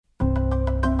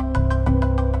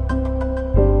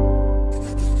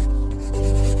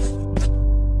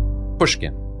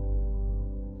Pushkin.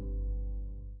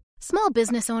 Small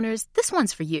business owners, this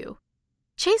one's for you.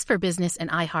 Chase for Business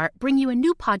and iHeart bring you a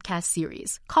new podcast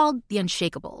series called The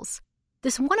Unshakables.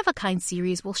 This one-of-a-kind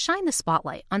series will shine the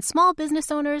spotlight on small business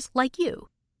owners like you,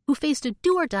 who faced a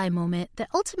do-or-die moment that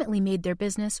ultimately made their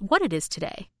business what it is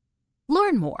today.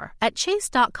 Learn more at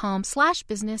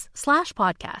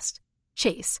chase.com/business/podcast.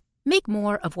 Chase, make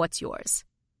more of what's yours.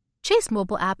 Chase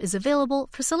mobile app is available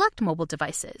for select mobile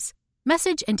devices.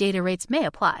 Message and data rates may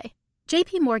apply.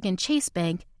 J.P. Morgan Chase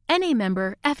Bank, N.A.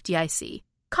 member, FDIC.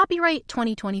 Copyright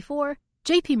 2024,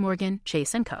 J.P. Morgan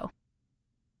Chase & Co.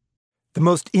 The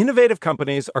most innovative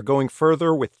companies are going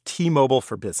further with T-Mobile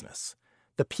for Business.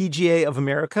 The PGA of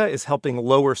America is helping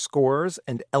lower scores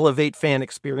and elevate fan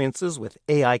experiences with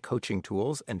AI coaching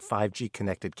tools and 5G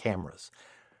connected cameras.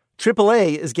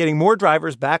 AAA is getting more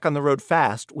drivers back on the road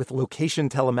fast with location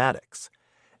telematics.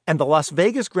 And the Las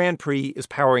Vegas Grand Prix is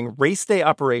powering race day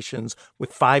operations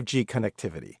with 5G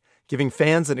connectivity, giving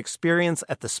fans an experience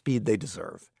at the speed they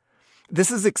deserve.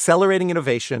 This is accelerating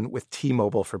innovation with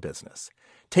T-Mobile for Business.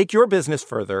 Take your business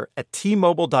further at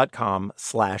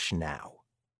T-Mobile.com/now.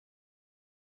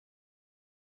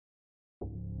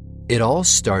 It all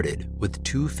started with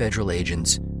two federal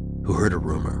agents who heard a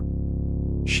rumor.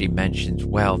 She mentions,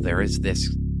 well, there is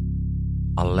this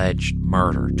alleged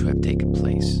murder to have taken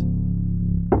place.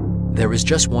 There was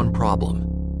just one problem.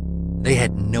 They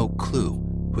had no clue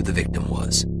who the victim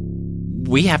was.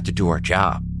 We have to do our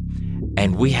job,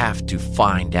 and we have to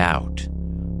find out,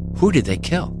 who did they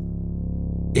kill?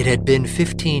 It had been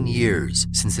 15 years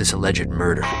since this alleged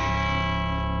murder.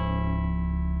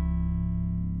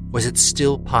 Was it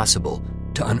still possible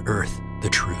to unearth the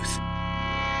truth?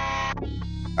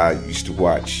 I used to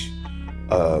watch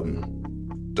the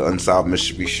Unsolved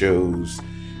Mystery shows,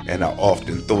 and I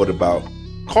often thought about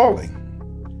calling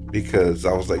because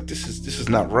I was like, this is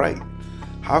not right.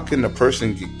 How can a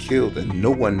person get killed and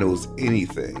no one knows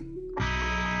anything?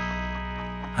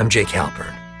 I'm Jake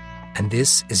Halpern, and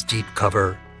this is Deep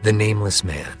Cover, The Nameless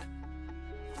Man.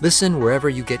 Listen wherever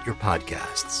you get your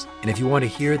podcasts. And if you want to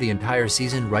hear the entire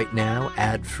season right now,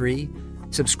 ad-free,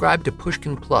 subscribe to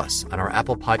Pushkin Plus on our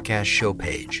Apple Podcast show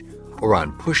page or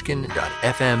on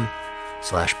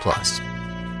pushkin.fm/plus.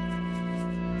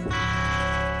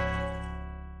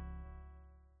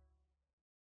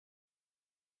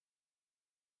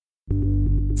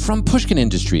 From Pushkin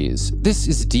Industries, this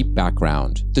is Deep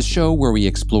Background, the show where we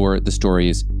explore the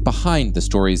stories behind the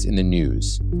stories in the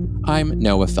news. I'm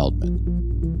Noah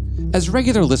Feldman. As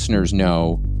regular listeners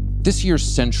know, this year's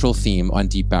central theme on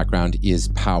Deep Background is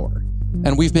power,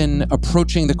 and we've been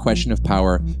approaching the question of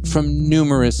power from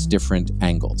numerous different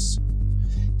angles.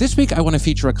 This week, I want to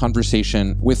feature a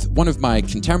conversation with one of my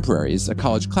contemporaries, a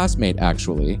college classmate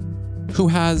actually, who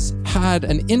has had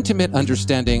an intimate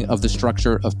understanding of the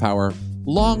structure of power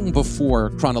long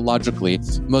before, chronologically,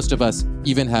 most of us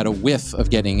even had a whiff of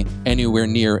getting anywhere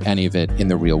near any of it in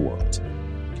the real world.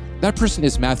 That person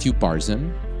is Matthew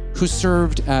Barzun, who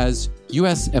served as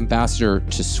U.S. Ambassador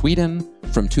to Sweden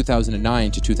from 2009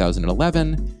 to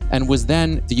 2011, and was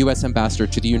then the U.S. Ambassador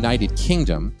to the United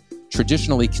Kingdom,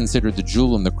 traditionally considered the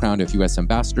jewel in the crown of U.S.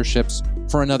 ambassadorships,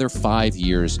 for another 5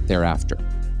 years thereafter.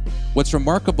 What's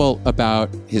remarkable about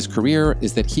his career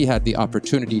is that he had the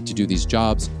opportunity to do these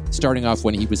jobs starting off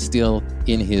when he was still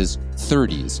in his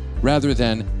 30s, rather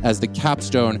than as the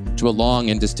capstone to a long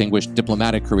and distinguished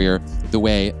diplomatic career, the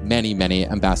way many, many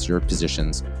ambassador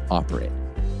positions operate.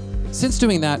 Since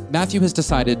doing that, Matthew has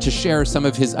decided to share some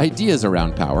of his ideas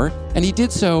around power, and he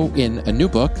did so in a new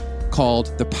book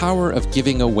called The Power of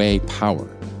Giving Away Power,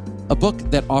 a book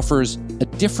that offers a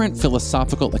different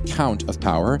philosophical account of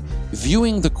power,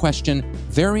 viewing the question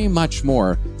very much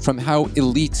more from how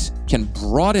elites can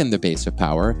broaden the base of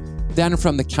power than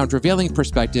from the countervailing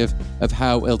perspective of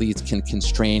how elites can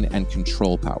constrain and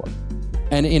control power.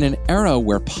 And in an era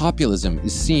where populism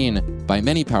is seen by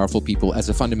many powerful people as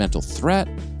a fundamental threat,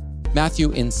 Matthew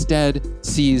instead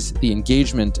sees the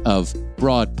engagement of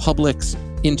broad publics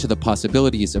into the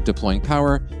possibilities of deploying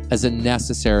power as a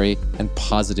necessary and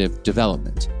positive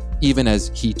development, even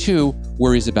as he too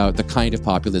worries about the kind of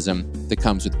populism that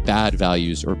comes with bad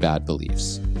values or bad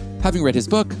beliefs. Having read his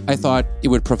book, I thought it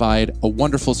would provide a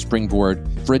wonderful springboard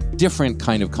for a different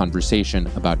kind of conversation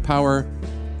about power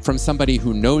from somebody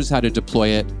who knows how to deploy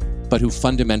it, but who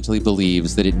fundamentally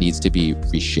believes that it needs to be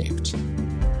reshaped.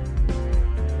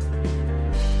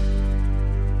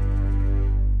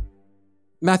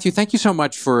 Matthew, thank you so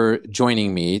much for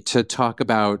joining me to talk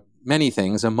about many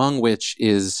things, among which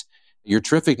is your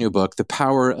terrific new book, The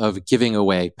Power of Giving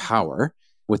Away Power,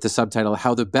 with the subtitle,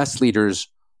 How the Best Leaders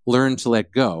learn to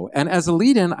let go. And as a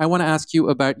lead-in, I want to ask you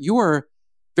about your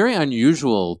very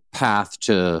unusual path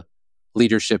to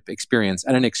leadership experience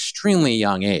at an extremely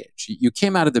young age. You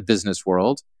came out of the business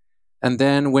world, and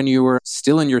then when you were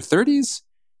still in your 30s,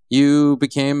 you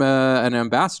became an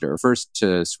ambassador, first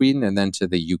to Sweden and then to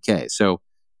the UK. So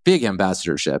big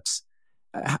ambassadorships.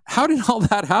 How did all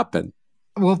that happen?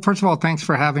 Well, first of all, thanks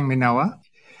for having me, Noah.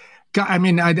 I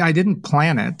mean, I didn't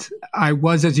plan it. I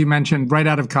was, as you mentioned, right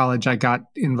out of college, I got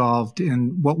involved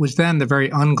in what was then the very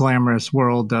unglamorous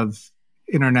world of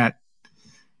internet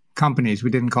companies. We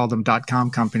didn't call them .com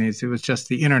companies. It was just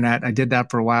the internet. I did that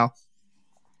for a while.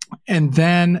 And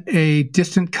then a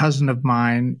distant cousin of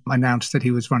mine announced that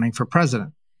he was running for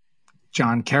president,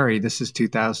 John Kerry. This is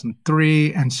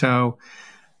 2003. And so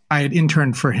I had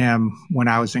interned for him when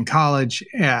I was in college,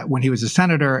 when he was a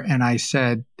senator, and I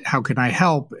said, how can I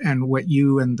help? And what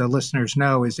you and the listeners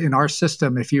know is in our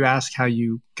system, if you ask how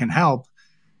you can help,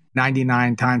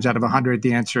 99 times out of 100,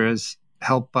 the answer is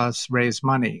help us raise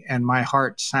money. And my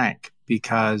heart sank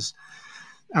because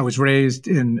I was raised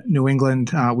in New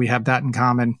England. We have that in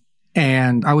common.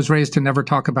 And I was raised to never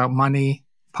talk about money,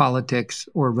 politics,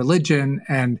 or religion.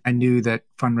 And I knew that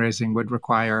fundraising would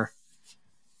require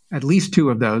at least two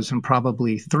of those and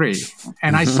probably three.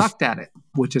 And I sucked at it,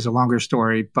 which is a longer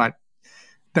story, but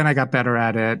then I got better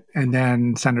at it. And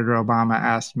then Senator Obama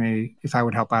asked me if I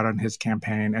would help out on his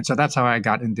campaign. And so that's how I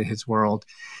got into his world.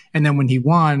 And then when he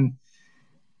won,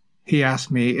 he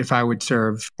asked me if I would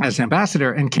serve as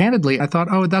ambassador. And candidly, I thought,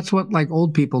 oh, that's what like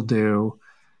old people do.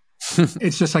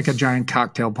 It's just like a giant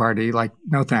cocktail party. Like,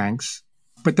 no thanks.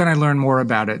 But then I learned more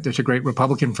about it. There's a great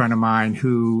Republican friend of mine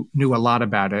who knew a lot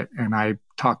about it. And I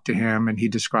talked to him and he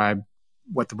described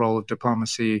what the role of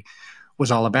diplomacy was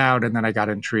all about. And then I got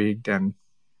intrigued and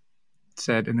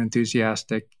said an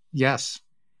enthusiastic yes.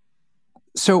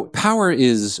 So power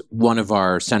is one of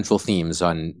our central themes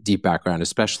on Deep Background,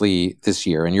 especially this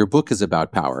year. And your book is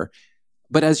about power.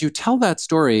 But as you tell that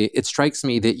story, it strikes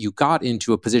me that you got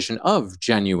into a position of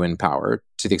genuine power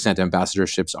to the extent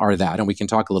ambassadorships are that. And we can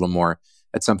talk a little more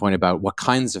at some point about what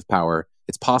kinds of power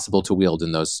it's possible to wield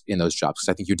in those jobs, because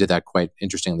I think you did that quite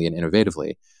interestingly and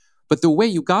innovatively. But the way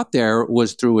you got there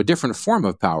was through a different form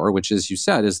of power, which, as you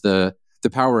said, is the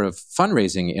power of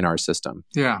fundraising in our system.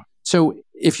 Yeah. So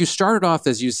if you started off,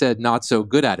 as you said, not so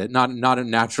good at it, not a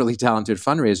naturally talented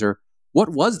fundraiser, what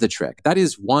was the trick? That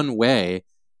is one way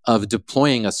of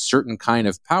deploying a certain kind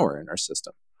of power in our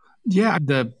system. Yeah.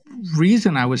 The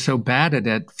reason I was so bad at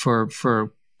it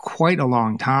for quite a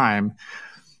long time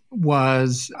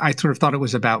was I sort of thought it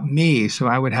was about me. So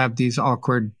I would have these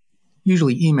awkward,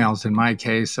 usually emails in my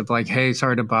case, of like, hey,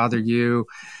 sorry to bother you.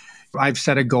 I've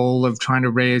set a goal of trying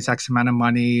to raise X amount of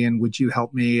money and would you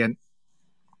help me? And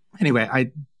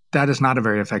anyway, that is not a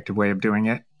very effective way of doing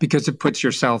it because it puts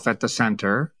yourself at the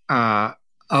center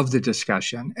of the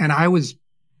discussion. And I was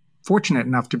fortunate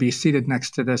enough to be seated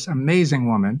next to this amazing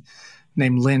woman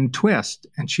named Lynn Twist.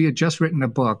 And she had just written a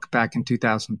book back in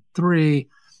 2003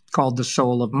 called The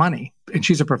Soul of Money. And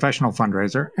she's a professional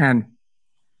fundraiser and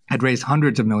had raised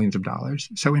hundreds of millions of dollars.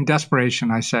 So in desperation,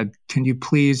 I said, can you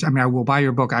please, I will buy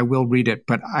your book. I will read it,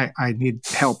 but I need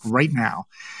help right now.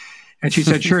 And she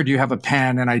said, sure, do you have a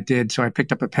pen? And I did. So I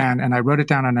picked up a pen and I wrote it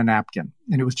down on a napkin.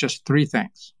 And it was just three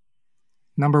things.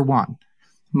 Number one,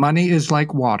 money is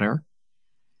like water.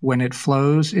 When it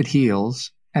flows, it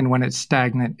heals. And when it's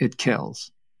stagnant, it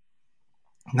kills.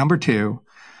 Number two,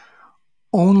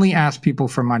 only ask people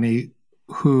for money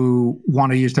who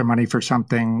want to use their money for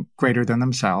something greater than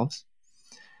themselves.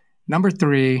 Number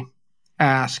three,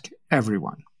 ask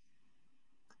everyone.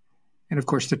 And of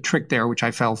course, the trick there, which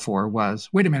I fell for, was,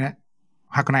 wait a minute,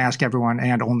 how can I ask everyone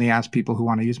and only ask people who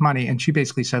want to use money? And she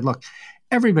basically said, look,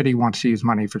 everybody wants to use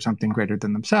money for something greater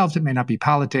than themselves. It may not be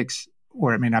politics,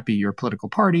 or it may not be your political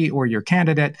party or your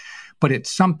candidate, but it's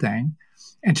something.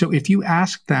 And so if you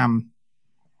ask them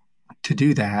to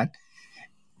do that,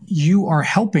 you are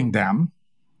helping them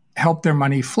help their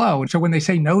money flow. And so when they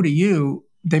say no to you,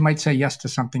 they might say yes to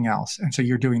something else. And so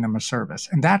you're doing them a service.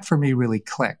 And that for me really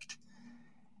clicked.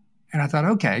 And I thought,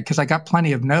 okay, because I got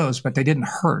plenty of no's, but they didn't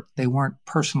hurt. They weren't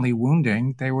personally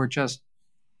wounding. They were just,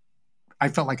 I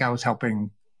felt like I was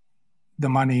helping the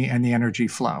money and the energy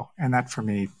flow. And that for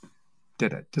me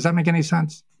did it. Does that make any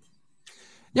sense?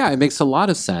 Yeah, it makes a lot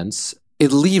of sense.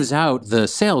 It leaves out the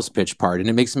sales pitch part, and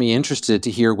it makes me interested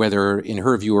to hear whether, in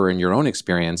her view or in your own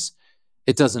experience,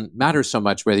 it doesn't matter so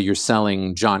much whether you're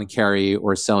selling John Kerry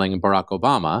or selling Barack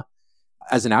Obama.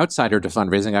 as an outsider to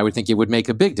fundraising, I would think it would make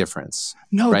a big difference.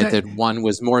 No, right? That one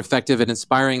was more effective and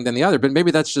inspiring than the other, but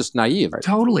maybe that's just naive. Right?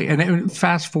 Totally. And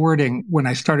fast forwarding, when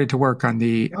I started to work on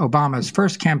the Obama's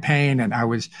first campaign, and I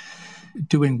was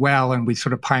doing well, and we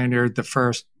sort of pioneered the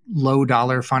first low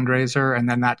dollar fundraiser, and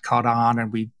then that caught on,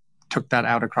 and we took that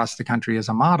out across the country as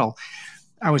a model.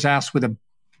 I was asked with a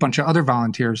bunch of other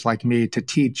volunteers like me to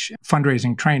teach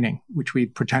fundraising training, which we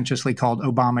pretentiously called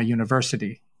Obama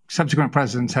University. Subsequent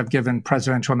presidents have given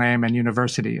presidential name and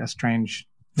university a strange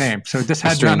name. So this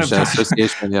had none of that.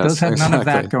 Association, yes, those had exactly. none of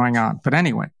that going on. But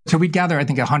anyway, so we'd gather, I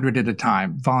think, 100 at a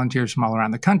time, volunteers from all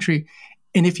around the country.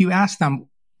 And if you ask them,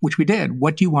 which we did,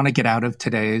 what do you want to get out of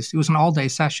today's? It was an all-day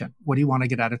session. What do you want to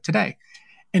get out of today?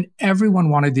 And everyone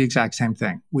wanted the exact same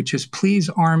thing, which is please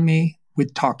arm me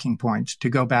with talking points to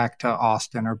go back to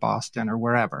Austin or Boston or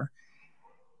wherever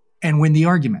and win the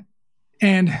argument.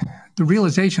 And the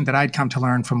realization that I'd come to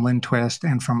learn from Lynn Twist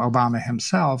and from Obama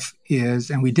himself is,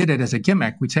 and we did it as a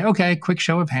gimmick, we'd say, okay, quick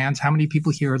show of hands, how many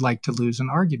people here would like to lose an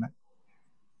argument?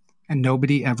 And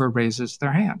nobody ever raises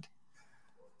their hand.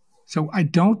 So I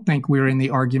don't think we're in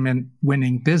the argument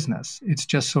winning business. It's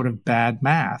just sort of bad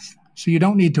math. So you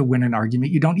don't need to win an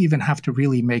argument. You don't even have to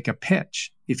really make a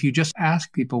pitch. If you just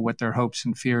ask people what their hopes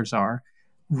and fears are,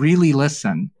 really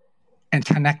listen, and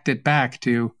connect it back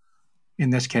to, in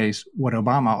this case, what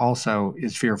Obama also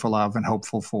is fearful of and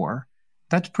hopeful for,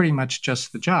 that's pretty much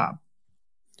just the job.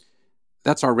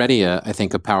 That's already, I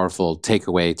think, a powerful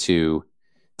takeaway to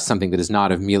something that is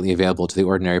not immediately available to the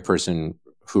ordinary person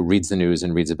who reads the news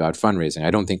and reads about fundraising.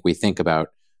 I don't think we think about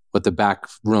what the back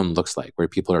room looks like, where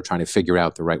people are trying to figure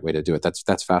out the right way to do it.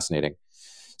 That's fascinating.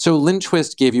 So Lynn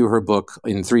Twist gave you her book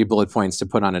in 3 bullet points to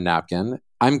put on a napkin.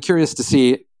 I'm curious to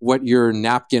see what your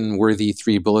napkin-worthy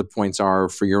 3 bullet points are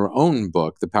for your own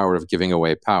book, The Power of Giving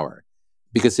Away Power,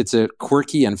 because it's a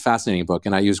quirky and fascinating book,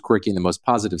 and I use quirky in the most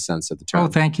positive sense of the term. Oh,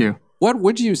 thank you. What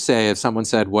would you say if someone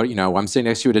said, I'm sitting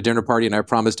next to you at a dinner party and I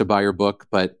promised to buy your book,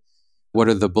 but what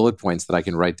are the bullet points that I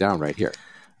can write down right here?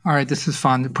 All right, this is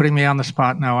fun. Putting me on the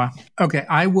spot, Noah. Okay,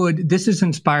 this is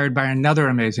inspired by another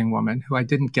amazing woman who I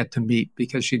didn't get to meet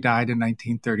because she died in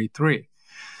 1933.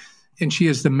 And she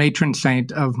is the matron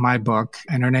saint of my book,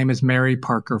 and her name is Mary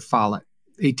Parker Follett,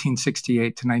 1868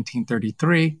 to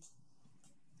 1933.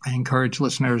 I encourage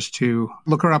listeners to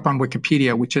look her up on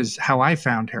Wikipedia, which is how I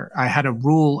found her. I had a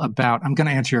rule about, I'm going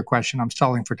to answer your question. I'm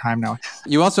stalling for time now.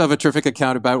 You also have a terrific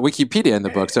account about Wikipedia in the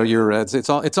book. So it's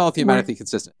all thematically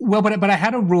consistent. Well, but I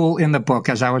had a rule in the book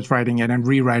as I was writing it and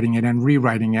rewriting it and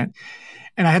rewriting it.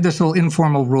 And I had this little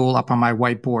informal rule up on my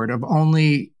whiteboard of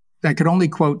I could only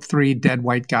quote 3 dead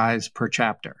white guys per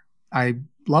chapter. I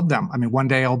love them. I mean, one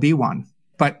day I'll be one.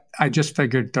 But I just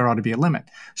figured there ought to be a limit.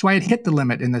 So I had hit the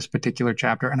limit in this particular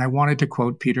chapter, and I wanted to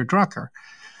quote Peter Drucker,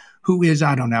 who is, the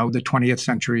 20th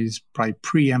century's probably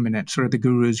preeminent, sort of the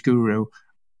guru's guru,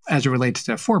 as it relates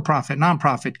to for-profit,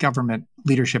 nonprofit, government,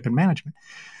 leadership, and management.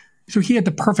 So he had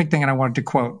the perfect thing, and I wanted to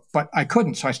quote, but I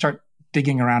couldn't. So I start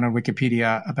digging around on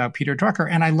Wikipedia about Peter Drucker,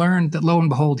 and I learned that, lo and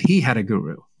behold, he had a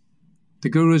guru, the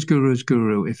guru's guru's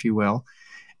guru, if you will.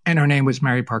 And her name was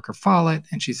Mary Parker Follett,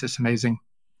 and she's this amazing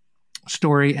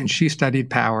story, and she studied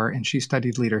power and she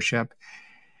studied leadership.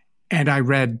 And I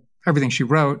read everything she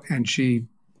wrote, and she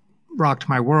rocked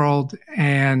my world.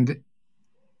 And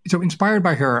so inspired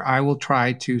by her, I will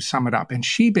try to sum it up. And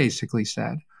she basically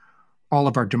said, all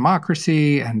of our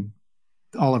democracy and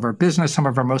all of our business, some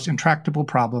of our most intractable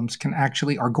problems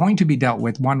are going to be dealt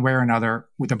with one way or another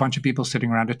with a bunch of people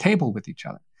sitting around a table with each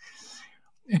other.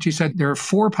 And she said, there are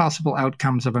 4 possible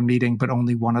outcomes of a meeting, but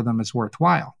only one of them is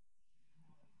worthwhile.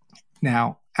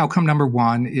 Now, outcome number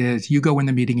 1 is you go in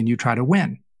the meeting and you try to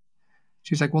win.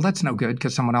 She's like, well, that's no good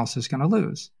because someone else is going to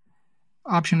lose.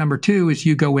 Option number 2 is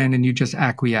you go in and you just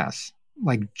acquiesce.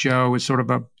 Like Joe is sort of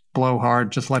a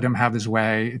blowhard, just let him have his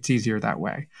way. It's easier that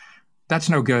way. That's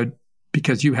no good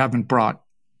because you haven't brought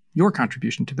your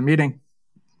contribution to the meeting.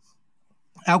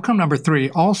 Outcome number 3,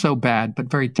 also bad, but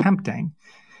very tempting,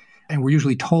 and we're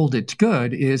usually told it's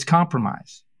good, is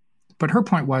compromise. But her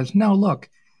point was, no, look,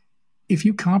 if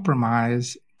you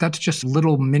compromise, that's just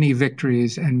little mini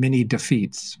victories and mini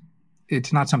defeats.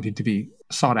 It's not something to be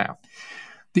sought out.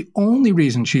 The only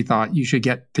reason she thought you should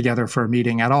get together for a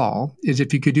meeting at all is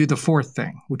if you could do the 4th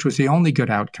thing, which was the only good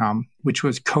outcome, which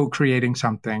was co-creating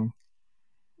something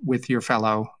with your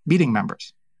fellow meeting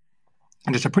members.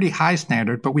 And it's a pretty high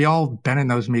standard, but we all been in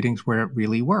those meetings where it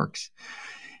really works.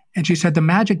 And she said the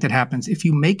magic that happens if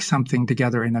you make something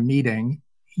together in a meeting,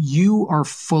 you are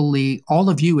all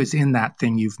of you is in that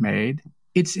thing you've made.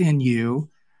 It's in you.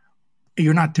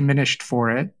 You're not diminished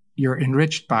for it. You're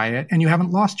enriched by it, and you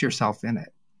haven't lost yourself in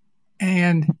it.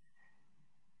 And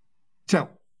So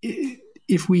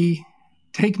if we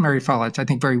take Mary Follett's, I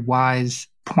think, very wise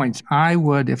points, I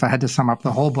would, if I had to sum up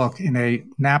the whole book in a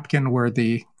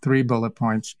napkin-worthy 3 bullet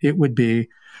points, it would be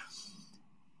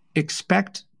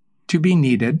expect to be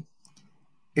needed,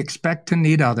 expect to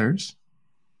need others,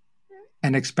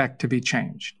 and expect to be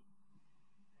changed.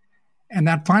 And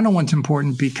that final one's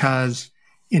important because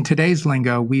in today's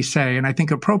lingo, we say, and I think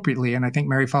appropriately, and I think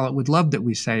Mary Follett would love that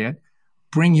we say it,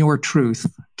 bring your truth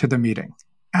to the meeting.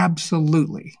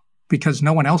 Absolutely. Because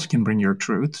no one else can bring your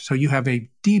truth. So you have a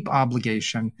deep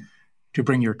obligation to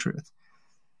bring your truth.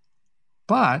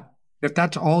 But if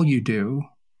that's all you do,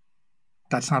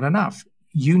 that's not enough.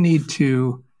 You need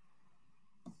to,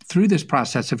 through this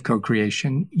process of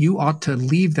co-creation, you ought to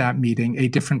leave that meeting a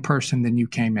different person than you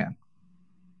came in.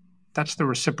 That's the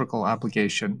reciprocal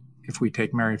obligation if we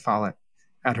take Mary Follett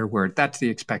at her word. That's the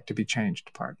expect to be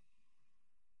changed part.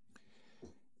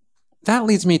 That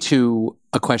leads me to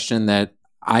a question that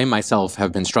I myself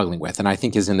have been struggling with, and I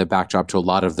think is in the backdrop to a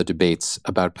lot of the debates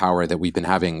about power that we've been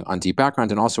having on Deep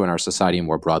Background and also in our society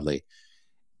more broadly.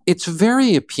 It's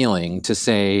very appealing to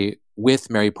say with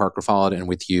Mary Parker Follett and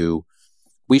with you,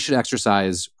 we should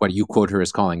exercise what you quote her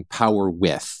as calling power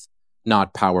with,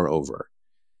 not power over.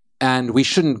 And we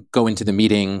shouldn't go into the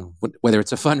meeting, whether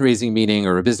it's a fundraising meeting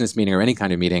or a business meeting or any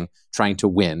kind of meeting, trying to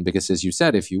win. Because as you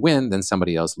said, if you win, then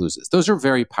somebody else loses. Those are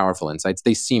very powerful insights.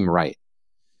 They seem right.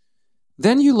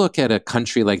 Then you look at a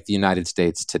country like the United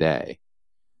States today,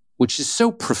 which is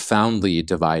so profoundly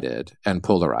divided and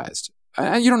polarized.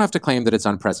 And you don't have to claim that it's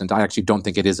unprecedented. I actually don't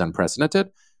think it is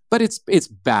unprecedented, but it's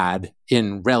bad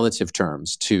in relative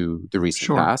terms to the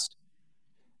recent past.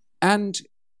 And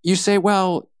you say,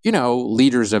 well, you know,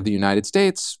 leaders of the United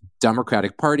States,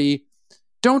 Democratic Party,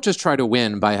 don't just try to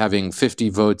win by having 50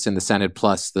 votes in the Senate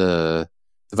plus the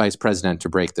vice president to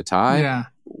break the tie. Yeah.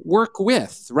 Work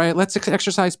with, right? Let's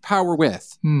exercise power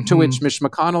with. Mm-hmm. To which Mitch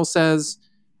McConnell says,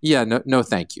 yeah, no,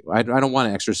 thank you. I don't want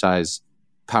to exercise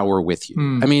power with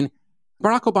you. I mean,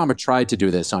 Barack Obama tried to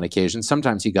do this on occasion.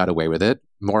 Sometimes he got away with it.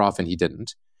 More often he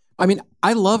didn't. I mean,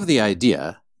 I love the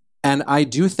idea. And I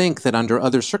do think that under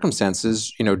other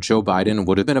circumstances, you know, Joe Biden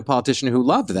would have been a politician who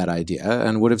loved that idea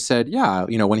and would have said, yeah,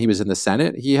 you know, when he was in the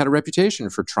Senate, he had a reputation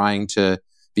for trying to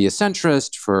be a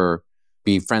centrist, for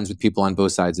be friends with people on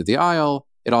both sides of the aisle.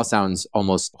 It all sounds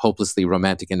almost hopelessly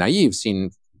romantic and naive seen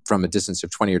from a distance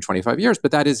of 20 or 25 years, but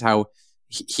that is how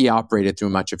he operated through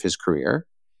much of his career.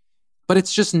 But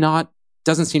it's just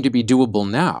doesn't seem to be doable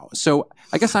now. So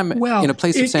I guess I'm in a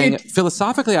place of saying,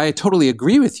 philosophically, I totally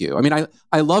agree with you. I mean,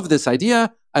 I love this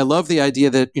idea. I love the idea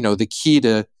that, you know, the key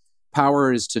to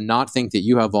power is to not think that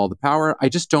you have all the power. I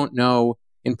just don't know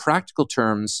in practical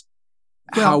terms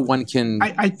how one can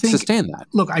sustain that.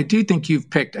 Look, I do think you've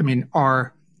picked, I mean,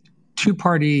 our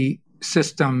two-party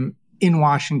system in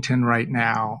Washington right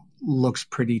now looks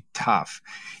pretty tough.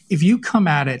 If you come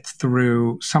at it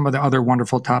through some of the other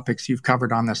wonderful topics you've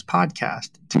covered on this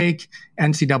podcast, take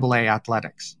NCAA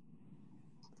athletics,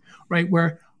 right,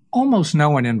 where almost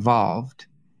no one involved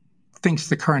thinks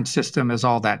the current system is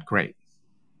all that great,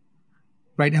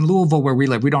 right? In Louisville, where we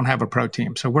live, we don't have a pro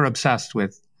team, so we're obsessed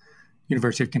with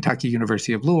University of Kentucky,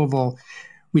 University of Louisville.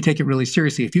 We take it really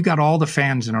seriously. If you got all the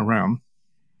fans in a room,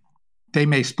 they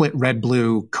may split red,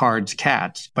 blue, cards,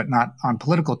 cats, but not on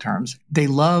political terms. They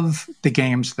love the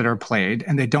games that are played,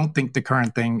 and they don't think the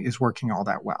current thing is working all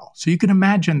that well. So you can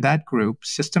imagine that group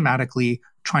systematically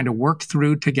trying to work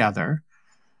through together,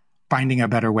 finding a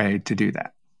better way to do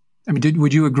that. I mean,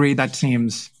 would you agree that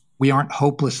seems we aren't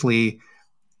hopelessly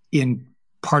in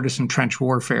partisan trench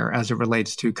warfare as it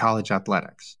relates to college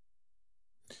athletics?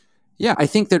 Yeah, I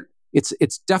think that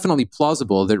it's definitely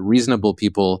plausible that reasonable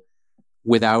people,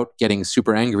 without getting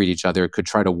super angry at each other, could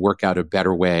try to work out a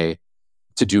better way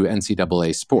to do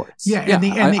NCAA sports.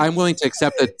 I'm willing to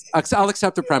accept that. I'll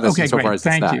accept the premise insofar as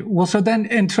Thank you. Well, so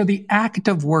the act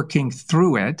of working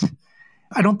through it,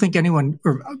 I don't think anyone,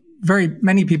 or very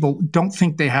many people, don't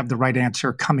think they have the right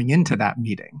answer coming into that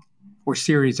meeting or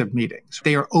series of meetings.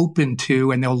 They are open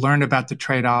to, and they'll learn about the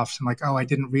trade-offs and like, oh, I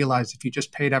didn't realize if you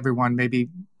just paid everyone, maybe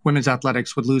women's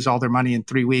athletics would lose all their money in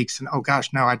 3 weeks. And oh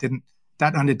gosh, no, I didn't.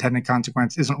 That unintended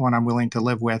consequence isn't one I'm willing to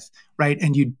live with, right?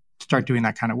 And you start doing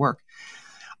that kind of work.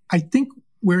 I think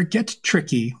where it gets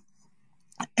tricky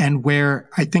and where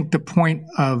I think the point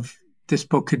of this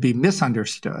book could be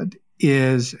misunderstood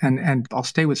is, and I'll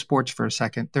stay with sports for a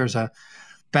second, there's a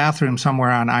bathroom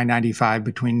somewhere on I-95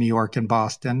 between New York and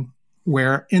Boston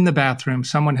where in the bathroom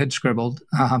someone had scribbled,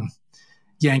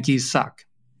 Yankees suck.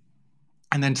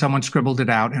 And then someone scribbled it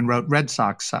out and wrote Red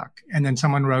Sox suck. And then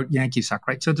someone wrote Yankees suck,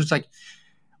 right? So there's like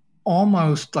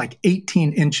almost like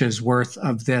 18 inches worth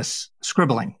of this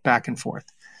scribbling back and forth.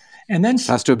 And then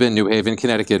has to have been New Haven,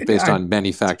 Connecticut, based on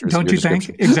many factors. Don't you think?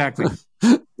 Exactly.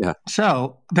 Yeah.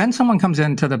 So then someone comes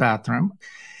into the bathroom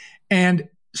and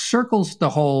circles the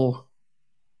whole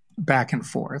back and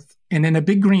forth, and in a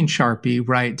big green Sharpie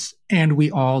writes, "And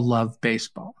we all love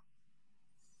baseball."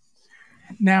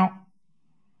 Now,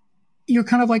 you're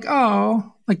kind of like,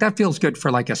 oh, like that feels good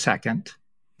for like a second.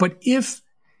 But if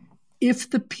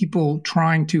the people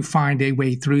trying to find a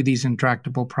way through these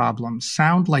intractable problems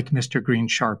sound like Mr. Green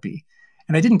Sharpie,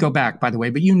 and I didn't go back, by the way,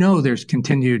 but there's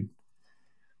continued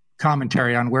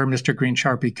commentary on where Mr. Green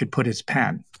Sharpie could put his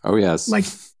pen. Oh, yes. Like,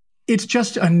 it's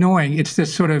just annoying. It's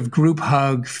this sort of group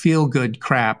hug, feel-good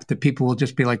crap that people will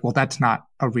just be like, well, that's not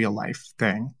a real-life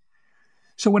thing.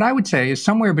 So what I would say is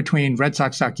somewhere between Red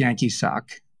Sox suck, Yankees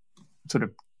suck, sort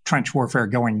of trench warfare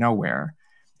going nowhere,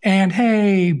 and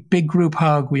hey, big group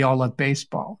hug, we all love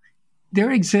baseball. There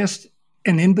exists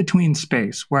an in-between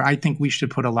space where I think we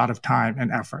should put a lot of time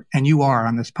and effort, and you are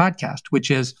on this podcast, which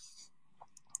is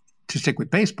to stick with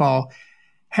baseball.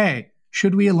 Hey,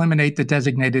 should we eliminate the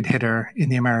designated hitter in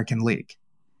the American League?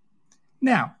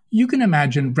 Now, you can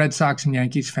imagine Red Sox and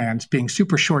Yankees fans being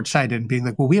super short-sighted and being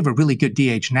like, well, we have a really good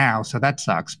DH now, so that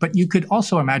sucks. But you could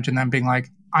also imagine them being like,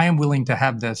 I am willing to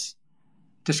have this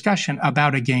discussion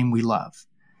about a game we love.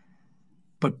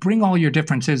 But bring all your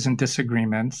differences and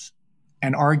disagreements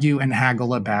and argue and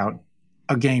haggle about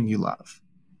a game you love.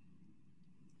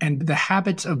 And the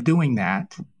habits of doing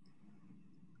that,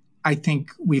 I think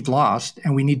we've lost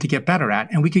and we need to get better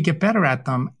at. And we could get better at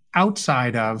them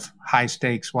outside of high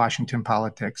stakes Washington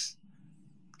politics,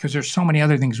 because there's so many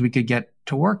other things we could get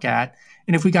to work at.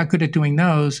 And if we got good at doing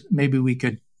those, maybe we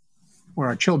could, or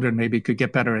our children maybe could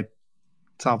get better at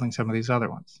solving some of these other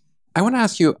ones. I want to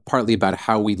ask you partly about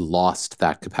how we lost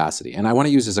that capacity. And I want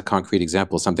to use as a concrete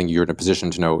example something you're in a position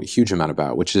to know a huge amount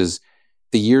about, which is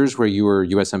the years where you were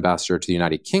U.S. ambassador to the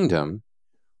United Kingdom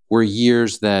were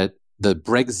years that the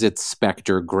Brexit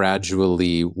specter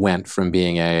gradually went from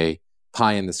being a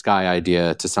pie-in-the-sky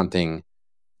idea to something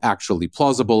actually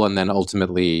plausible, and then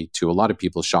ultimately, to a lot of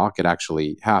people's shock, it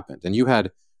actually happened. And you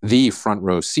had the front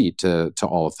row seat to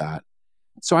all of that.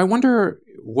 So I wonder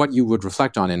what you would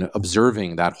reflect on in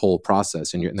observing that whole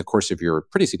process in the course of your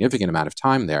pretty significant amount of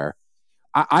time there.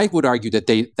 I would argue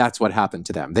that that's what happened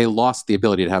to them. They lost the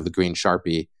ability to have the green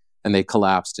Sharpie, and they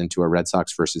collapsed into a Red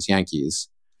Sox versus Yankees,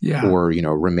 or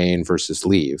remain versus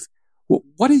leave.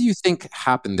 What do you think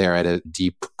happened there at a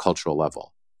deep cultural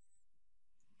level?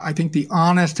 I think the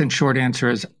honest and short answer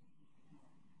is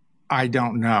I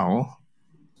don't know.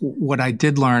 What I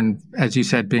did learn, as you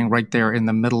said, being right there in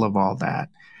the middle of all that,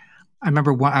 I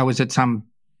remember when I was at some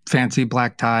fancy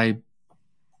black tie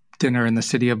dinner in the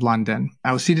city of London.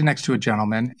 I was seated next to a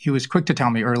gentleman. He was quick to tell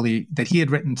me early that he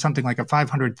had written something like a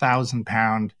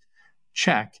 £500,000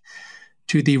 check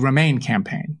to the Remain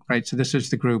campaign, right? So this is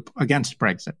the group against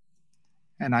Brexit.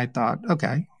 And I thought,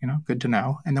 okay, good to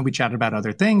know. And then we chatted about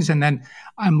other things. And then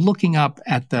I'm looking up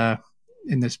at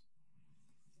in this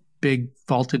big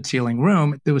vaulted ceiling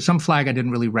room, there was some flag I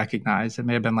didn't really recognize. It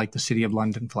may have been like the City of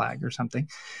London flag or something.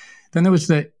 Then there was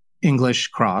the English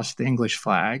cross, the English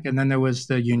flag, and then there was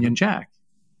the Union Jack.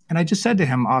 And I just said to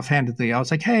him offhandedly, I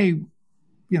was like, hey,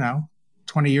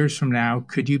 20 years from now,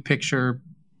 could you picture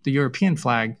the European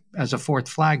flag as a fourth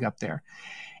flag up there?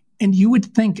 And you would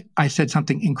think I said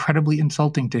something incredibly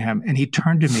insulting to him. And he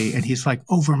turned to me and he's like,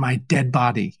 over my dead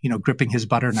body, gripping his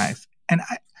butter knife. And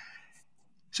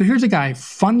so here's a guy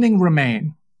funding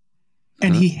Remain,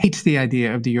 and he hates the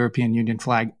idea of the European Union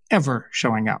flag ever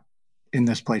showing up in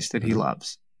this place that he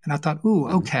loves. And I thought, ooh,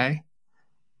 okay,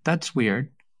 that's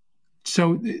weird.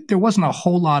 So there wasn't a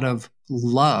whole lot of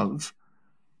love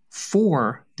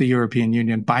for the European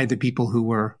Union by the people who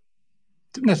were,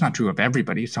 that's not true of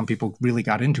everybody. Some people really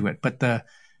got into it. But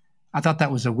I thought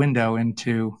that was a window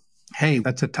into, hey,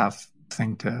 that's a tough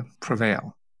thing to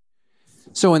prevail.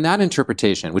 So in that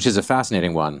interpretation, which is a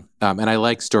fascinating one, and I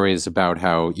like stories about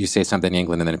how you say something in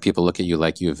England and then people look at you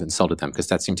like you've insulted them, because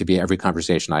that seemed to be every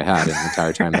conversation I had in the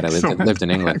entire time that I lived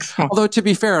in England. Excellent. Although to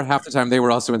be fair, half the time they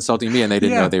were also insulting me and they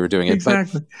didn't know they were doing it.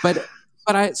 Exactly. But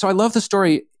I love the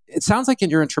story. It sounds like in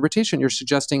your interpretation, you're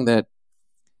suggesting that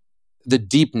the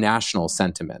deep national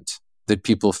sentiment that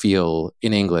people feel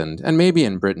in England, and maybe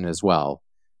in Britain as well,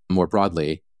 more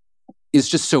broadly, is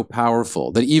just so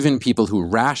powerful that even people who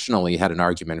rationally had an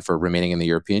argument for remaining in the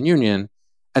European Union,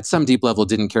 at some deep level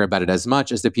didn't care about it as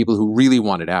much as the people who really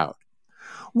wanted out.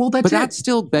 Well, that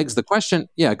still begs the question.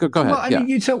 Yeah, go ahead. Well, I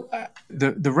mean,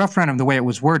 the referendum, the way it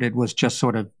was worded, was just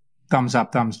sort of thumbs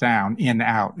up, thumbs down, in,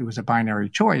 out. It was a binary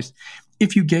choice.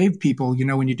 if you gave people,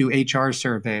 when you do HR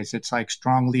surveys, it's like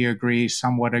strongly agree,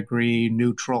 somewhat agree,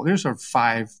 neutral. There's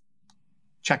 5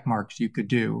 check marks you could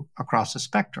do across the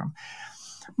spectrum.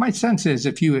 My sense is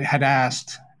if you had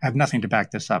asked, I have nothing to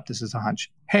back this up, this is a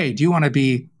hunch, hey, do you want to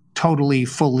be totally,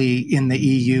 fully in the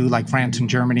EU like France and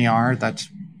Germany are? That's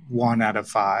 1 out of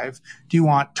 5. Do you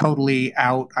want totally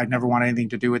out, I never want anything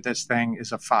to do with this thing,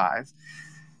 is a 5.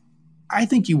 I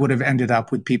think you would have ended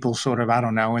up with people sort of, I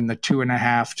don't know, in the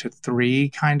 2.5 to 3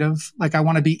 kind of, like I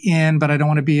want to be in, but I don't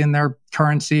want to be in their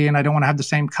currency and I don't want to have the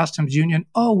same customs union.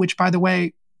 Oh, which by the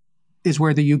way, is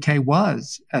where the UK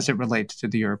was as it relates to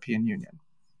the European Union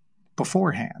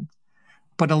beforehand.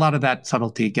 But a lot of that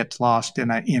subtlety gets lost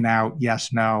in a in-out,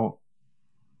 yes-no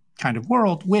kind of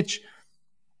world, which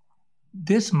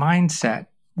this mindset,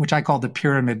 which I call the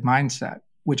pyramid mindset,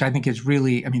 which I think is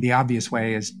really, the obvious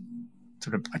way is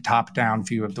sort of a top-down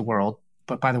view of the world.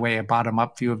 But by the way, a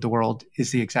bottom-up view of the world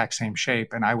is the exact same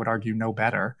shape, and I would argue no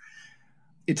better.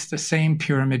 It's the same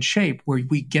pyramid shape where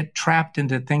we get trapped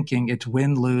into thinking it's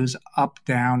win, lose, up,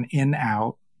 down, in,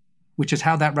 out, which is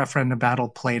how that referendum battle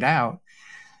played out.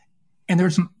 And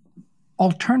there's an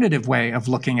alternative way of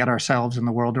looking at ourselves and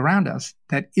the world around us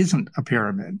that isn't a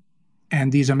pyramid.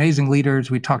 And these amazing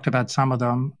leaders, we talked about some of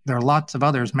them. There are lots of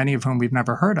others, many of whom we've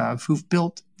never heard of, who've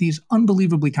built these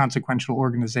unbelievably consequential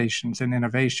organizations and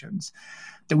innovations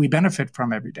that we benefit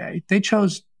from every day. They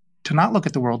chose to not look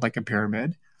at the world like a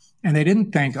pyramid, and they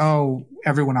didn't think, oh,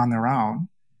 everyone on their own.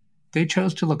 They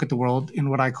chose to look at the world in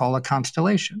what I call a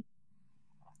constellation,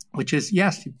 which is,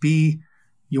 yes, be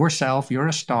yourself, you're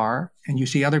a star, and you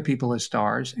see other people as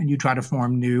stars, and you try to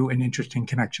form new and interesting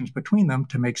connections between them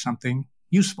to make something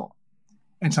useful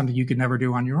and something you could never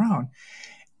do on your own.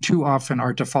 Too often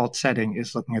our default setting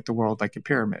is looking at the world like a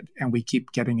pyramid, and we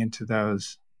keep getting into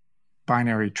those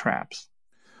binary traps.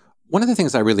 One of the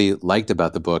things I really liked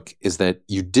about the book is that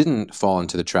you didn't fall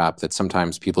into the trap that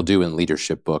sometimes people do in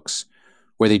leadership books,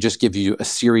 where they just give you a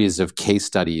series of case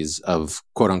studies of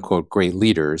quote unquote great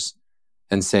leaders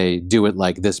and say, do it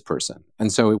like this person.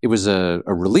 And so it was a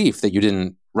relief that you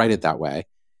didn't write it that way.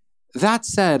 That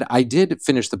said, I did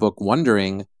finish the book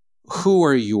wondering, who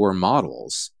are your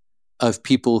models of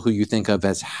people who you think of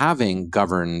as having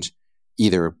governed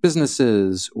either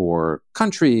businesses or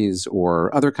countries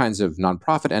or other kinds of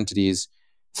nonprofit entities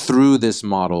through this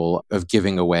model of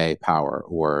giving away power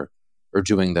or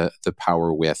doing the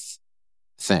power with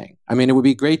thing? I mean, it would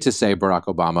be great to say Barack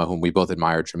Obama, whom we both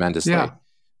admire tremendously,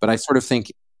 but I sort of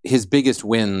think his biggest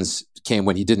wins came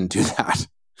when he didn't do that.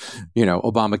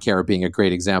 Obamacare being a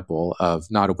great example of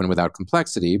not open without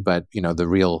complexity, but, the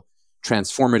real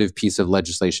transformative piece of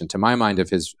legislation, to my mind, of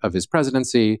his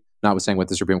presidency, notwithstanding what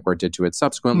the Supreme Court did to it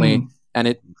subsequently. And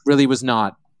it really was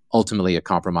not ultimately a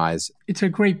compromise. It's a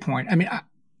great point. I mean,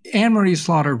 Anne-Marie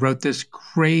Slaughter wrote this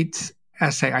great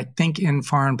essay, I think in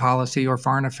Foreign Policy or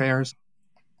Foreign Affairs,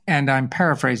 and I'm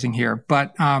paraphrasing here,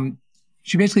 but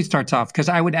she basically starts off, because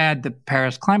I would add the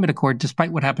Paris Climate Accord,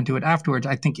 despite what happened to it afterwards,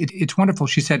 I think it's wonderful.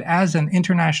 She said, as an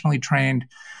internationally trained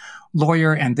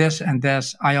lawyer and this,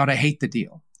 I ought to hate the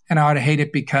deal. And I ought to hate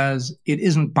it because it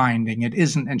isn't binding. It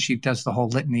isn't. And she does the whole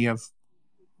litany of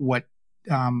what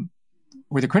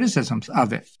were the criticisms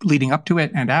of it leading up to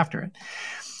it and after it.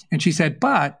 And she said,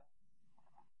 but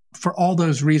for all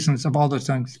those reasons of all those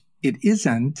things, it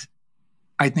isn't.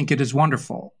 I think it is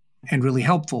wonderful and really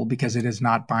helpful because it is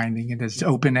not binding. It is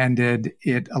open-ended.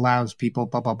 It allows people,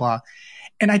 blah, blah, blah.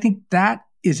 And I think that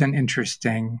is an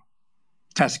interesting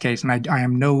test case. And I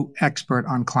am no expert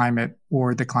on climate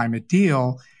or the climate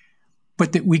deal,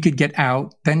 but that we could get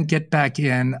out, then get back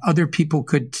in. Other people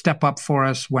could step up for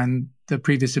us when the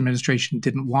previous administration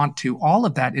didn't want to. All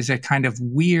of that is a kind of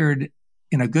weird,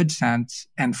 in a good sense,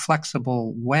 and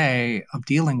flexible way of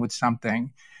dealing with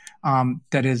something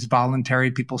that is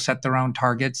voluntary. People set their own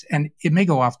targets, and it may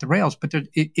go off the rails, but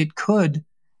it could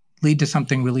lead to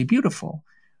something really beautiful.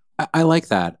 I like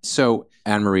that. So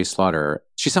Anne-Marie Slaughter,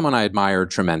 she's someone I admire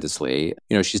tremendously.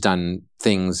 She's done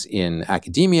things in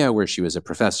academia where she was a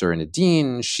professor and a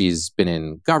dean. She's been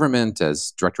in government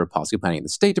as director of policy planning in the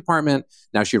State Department.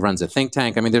 Now she runs a think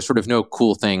tank. I mean, there's sort of no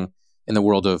cool thing in the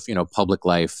world of, public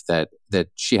life that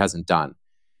she hasn't done.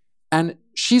 And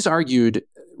she's argued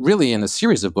really in a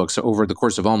series of books over the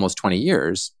course of almost 20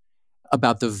 years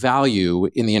about the value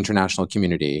in the international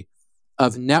community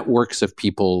of networks of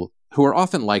people who are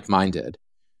often like-minded,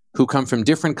 who come from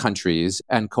different countries,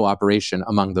 and cooperation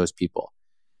among those people.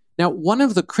 Now, one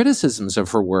of the criticisms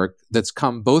of her work that's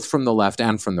come both from the left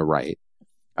and from the right,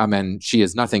 and she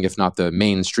is nothing if not the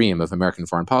mainstream of American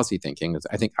foreign policy thinking.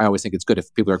 I always think it's good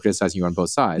if people are criticizing you on both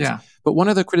sides. Yeah. But one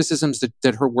of the criticisms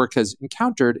that her work has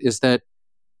encountered is that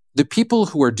the people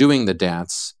who are doing the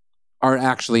dance are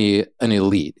actually an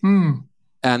elite.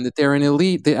 And that they're an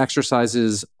elite that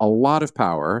exercises a lot of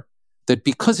power, that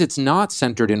because it's not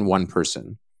centered in one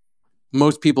person,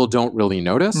 most people don't really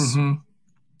notice,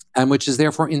 and which is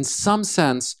therefore, in some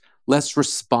sense, less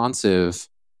responsive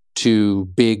to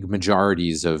big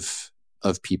majorities of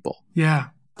people. Yeah.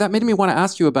 That made me want to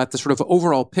ask you about the sort of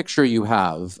overall picture you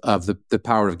have of the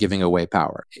power of giving away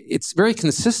power. It's very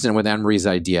consistent with Anne-Marie's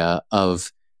idea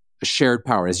of shared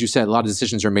power. As you said, a lot of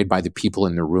decisions are made by the people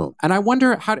in the room. And I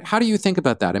wonder, how do you think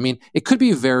about that? I mean, it could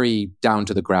be very down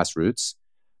to the grassroots,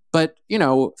 but,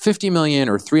 50 million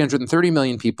or 330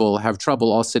 million people have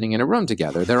trouble all sitting in a room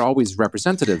together. There are always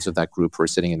representatives of that group who are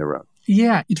sitting in the room.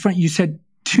 Yeah, it's funny. You said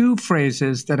two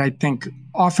phrases that I think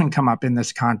often come up in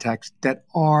this context that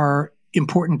are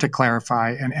important to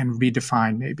clarify and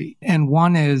redefine maybe. And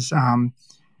one is,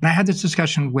 and I had this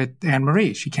discussion with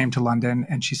Anne-Marie. She came to London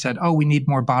and she said, we need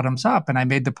more bottoms up. And I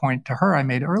made the point to her I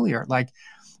made earlier, like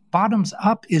bottoms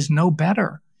up is no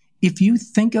better. If you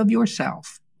think of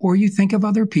yourself or you think of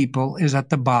other people is at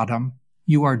the bottom,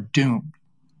 you are doomed.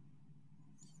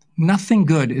 Nothing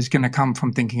good is going to come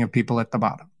from thinking of people at the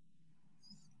bottom.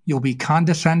 You'll be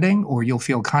condescending or you'll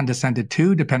feel condescended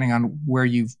to, depending on where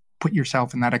you've put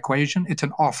yourself in that equation. It's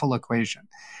an awful equation.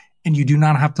 And you do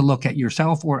not have to look at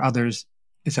yourself or others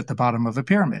is at the bottom of a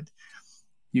pyramid.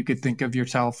 You could think of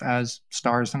yourself as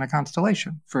stars in a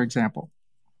constellation, for example.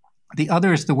 The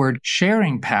other is the word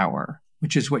sharing power,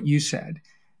 which is what you said.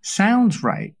 Sounds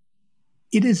right.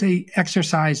 It is an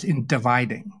exercise in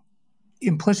dividing.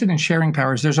 Implicit in sharing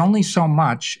powers, there's only so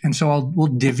much, and so we'll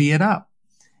divvy it up.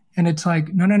 And it's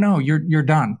like, no, you're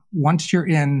done. Once you're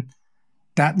in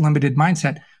that limited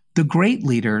mindset, the great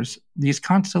leaders, these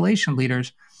constellation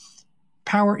leaders,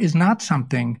 power is not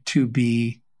something to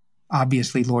be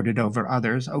obviously lorded over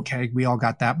others. Okay, we all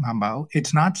got that memo.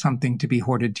 It's not something to be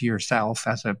hoarded to yourself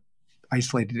as an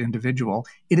isolated individual.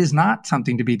 It is not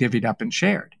something to be divvied up and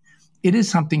shared. It is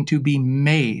something to be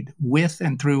made with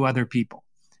and through other people,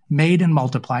 made and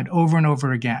multiplied over and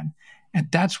over again. And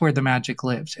that's where the magic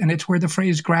lives. And it's where the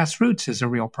phrase grassroots is a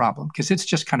real problem, because it's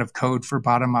just kind of code for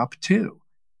bottom up too.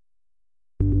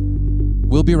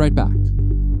 We'll be right back.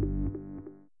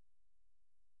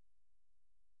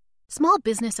 Small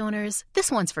business owners,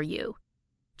 this one's for you.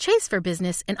 Chase for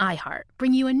Business and iHeart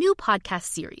bring you a new podcast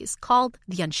series called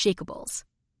The Unshakables.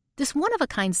 This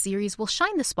one-of-a-kind series will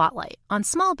shine the spotlight on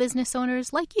small business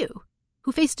owners like you,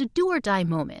 who faced a do-or-die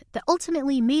moment that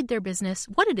ultimately made their business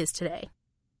what it is today.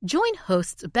 Join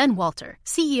hosts Ben Walter,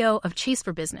 CEO of Chase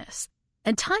for Business,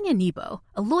 and Tanya Nebo,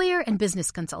 a lawyer and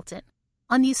business consultant,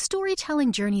 on these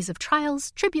storytelling journeys of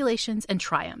trials, tribulations, and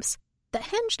triumphs that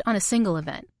hinged on a single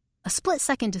event, a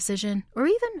split-second decision, or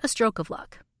even a stroke of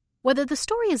luck. Whether the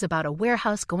story is about a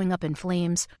warehouse going up in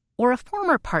flames or a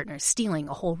former partner stealing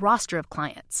a whole roster of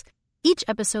clients, each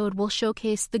episode will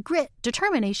showcase the grit,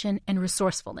 determination, and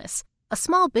resourcefulness a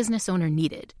small business owner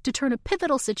needed to turn a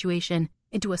pivotal situation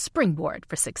into a springboard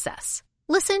for success.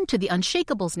 Listen to The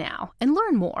Unshakables now and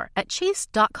learn more at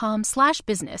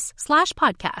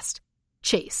chase.com/business/podcast.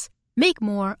 Chase, make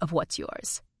more of what's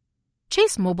yours.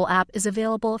 Chase mobile app is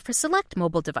available for select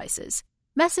mobile devices.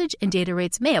 Message and data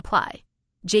rates may apply.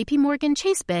 JP Morgan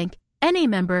Chase Bank, NA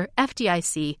member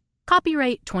FDIC,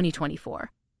 copyright 2024.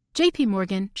 JP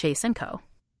Morgan Chase & Co.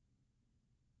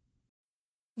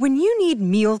 When you need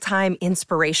mealtime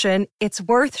inspiration, it's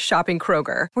worth shopping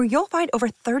Kroger, where you'll find over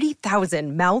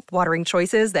 30,000 mouth-watering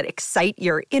choices that excite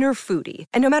your inner foodie.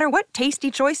 And no matter what tasty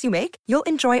choice you make, you'll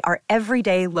enjoy our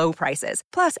everyday low prices,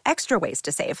 plus extra ways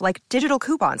to save, like digital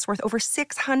coupons worth over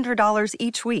 $600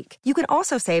 each week. You can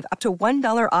also save up to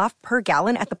 $1 off per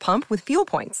gallon at the pump with fuel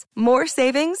points. More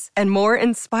savings and more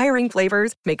inspiring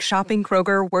flavors make shopping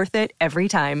Kroger worth it every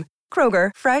time.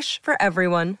 Kroger, fresh for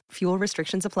everyone. Fuel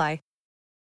restrictions apply.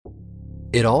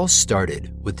 It all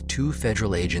started with two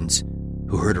federal agents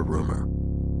who heard a rumor.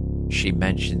 She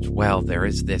mentions, there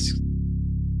is this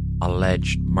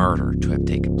alleged murder to have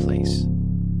taken place.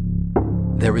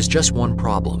 There was just one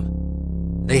problem.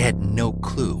 They had no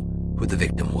clue who the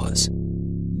victim was.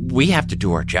 We have to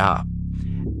do our job,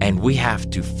 and we have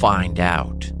to find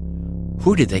out,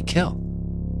 who did they kill?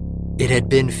 It had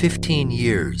been 15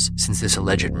 years since this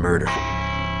alleged murder.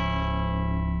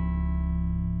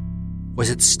 Was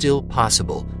it still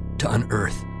possible to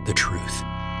unearth the truth?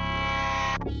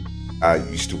 I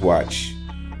used to watch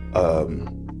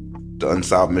the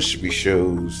Unsolved Mystery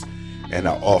shows, and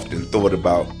I often thought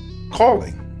about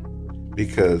calling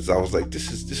because I was like, this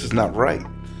is not right.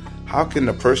 How can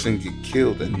a person get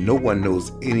killed and no one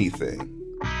knows anything?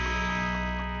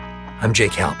 I'm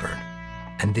Jake Halpern,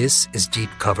 and this is Deep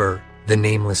Cover, The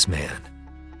Nameless Man.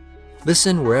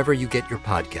 Listen wherever you get your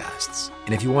podcasts.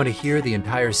 And if you want to hear the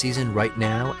entire season right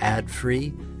now,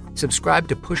 ad-free, subscribe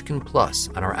to Pushkin Plus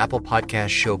on our Apple Podcast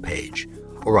show page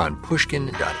or on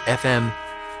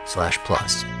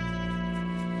pushkin.fm/plus.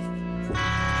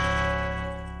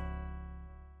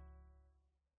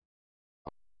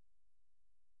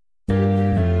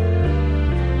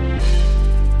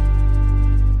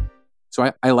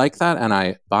 So I like that and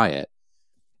I buy it.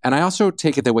 And I also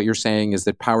take it that what you're saying is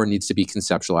that power needs to be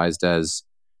conceptualized as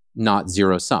not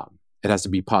zero sum. It has to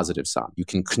be positive sum. You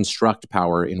can construct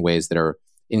power in ways that are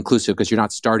inclusive because you're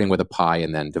not starting with a pie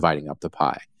and then dividing up the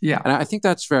pie. Yeah. And I think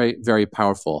that's very, very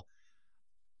powerful.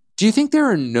 Do you think there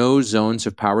are no zones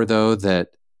of power, though, that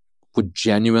would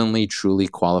genuinely, truly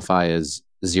qualify as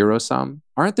zero sum?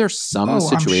 Aren't there some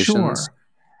situations? I'm sure.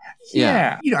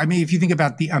 Yeah. I mean, if you think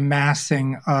about the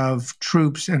amassing of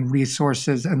troops and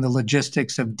resources and the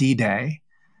logistics of D-Day,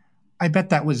 I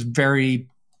bet that was very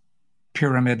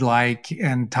pyramid-like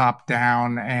and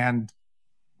top-down and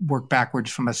work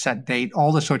backwards from a set date,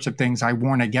 all the sorts of things I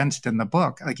warn against in the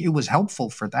book. Like, it was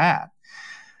helpful for that.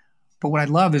 But what I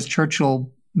love is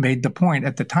Churchill made the point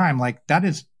at the time, like, that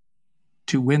is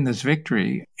to win this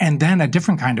victory. And then a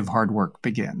different kind of hard work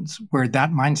begins, where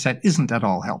that mindset isn't at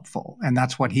all helpful. And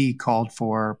that's what he called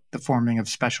for the forming of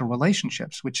special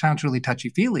relationships, which sounds really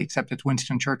touchy-feely, except it's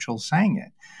Winston Churchill saying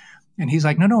it. And he's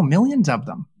like, no, millions of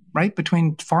them, right?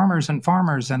 Between farmers.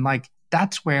 And like,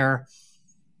 that's where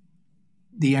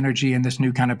the energy and this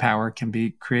new kind of power can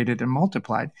be created and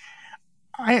multiplied.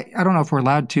 I don't know if we're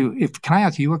allowed to. Can I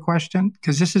ask you a question?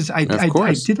 Because this is, I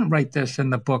didn't write this in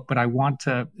the book, but I want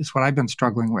to, it's what I've been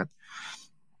struggling with.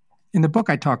 In the book,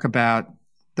 I talk about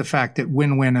the fact that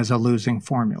win-win is a losing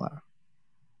formula.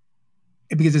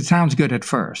 Because it sounds good at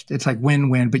first. It's like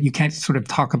win-win, but you can't sort of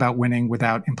talk about winning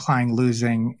without implying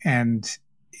losing. And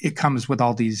it comes with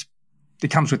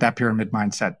that pyramid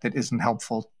mindset that isn't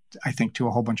helpful, I think, to a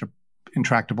whole bunch of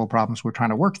intractable problems we're trying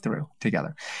to work through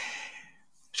together.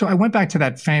 So I went back to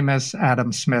that famous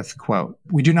Adam Smith quote,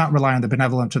 "We do not rely on the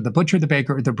benevolence of the butcher, the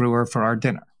baker, or the brewer for our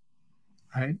dinner."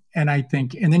 Right? And I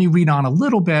think, and then you read on a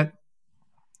little bit,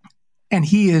 and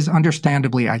he is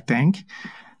understandably, I think,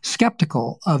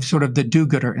 skeptical of sort of the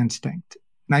do-gooder instinct.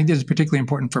 And I think this is particularly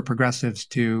important for progressives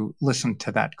to listen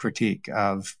to that critique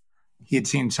of, he had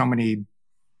seen so many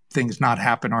things not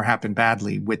happen or happen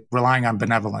badly with relying on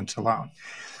benevolence alone.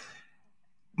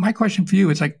 My question for you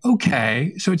is like,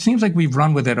 okay, so it seems like we've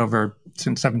run with it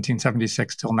since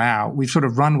 1776 till now. We've sort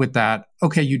of run with that.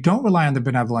 Okay, you don't rely on the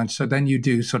benevolence, so then you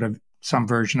do sort of some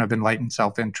version of enlightened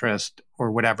self-interest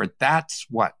or whatever. That's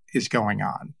what is going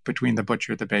on between the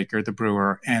butcher, the baker, the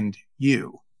brewer, and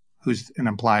you, who's an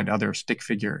implied other stick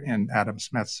figure in Adam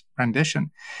Smith's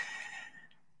rendition,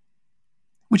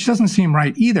 which doesn't seem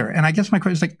right either. And I guess my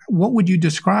question is like, what would you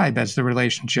describe as the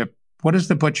relationship? What does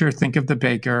the butcher think of the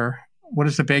baker? What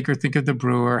does the baker think of the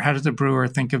brewer? How does the brewer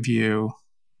think of you?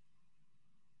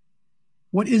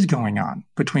 What is going on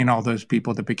between all those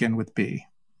people that begin with B?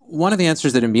 One of the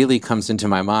answers that immediately comes into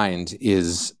my mind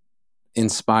is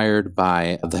inspired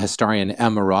by the historian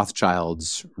Emma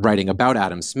Rothschild's writing about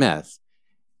Adam Smith.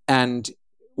 And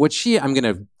I'm going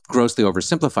to grossly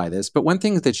oversimplify this, but one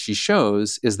thing that she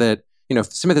shows is that,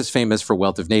 Smith is famous for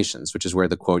Wealth of Nations, which is where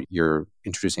the quote you're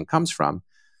introducing comes from.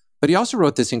 But he also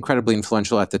wrote this incredibly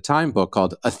influential at the time book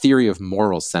called A Theory of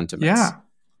Moral Sentiments. Yeah.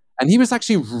 And he was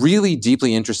actually really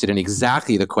deeply interested in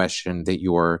exactly the question that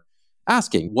you're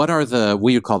asking. What are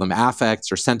we would call them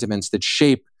affects or sentiments that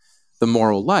shape the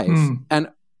moral life? And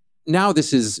now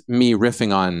this is me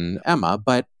riffing on Emma,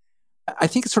 but I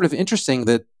think it's sort of interesting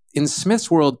that in Smith's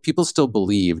world, people still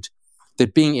believed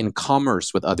that being in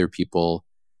commerce with other people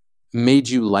made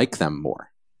you like them more.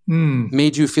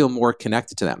 Made you feel more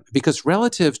connected to them. Because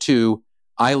relative to,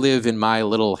 I live in my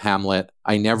little hamlet,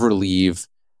 I never leave,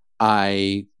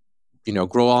 I,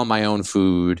 grow all my own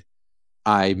food,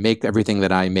 I make everything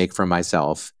that I make for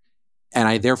myself, and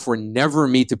I therefore never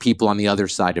meet the people on the other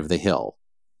side of the hill.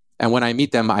 And when I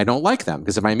meet them, I don't like them,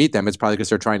 because if I meet them, it's probably because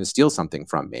they're trying to steal something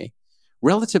from me.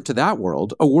 Relative to that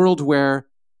world, a world where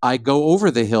I go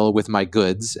over the hill with my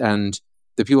goods and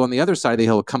the people on the other side of the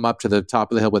hill come up to the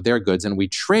top of the hill with their goods and we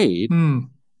trade,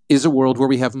 is a world where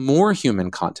we have more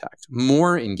human contact,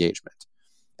 more engagement.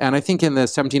 And I think in the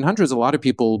 1700s, a lot of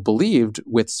people believed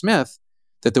with Smith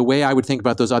that the way I would think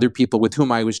about those other people with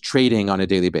whom I was trading on a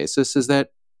daily basis is that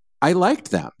I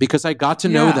liked them because I got to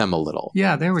know them a little.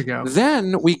 Yeah, there we go.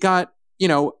 Then we got,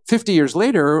 50 years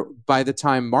later, by the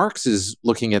time Marx is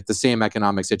looking at the same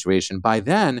economic situation, by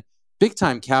then,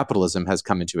 big-time capitalism has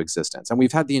come into existence. And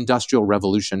we've had the Industrial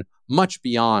Revolution much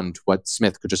beyond what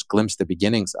Smith could just glimpse the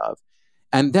beginnings of.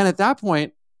 And then at that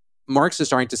point, Marx is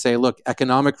starting to say, look,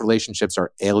 economic relationships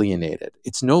are alienated.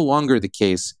 It's no longer the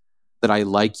case that I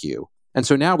like you. And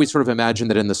so now we sort of imagine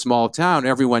that in the small town,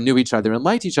 everyone knew each other and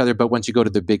liked each other. But once you go to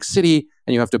the big city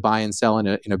and you have to buy and sell in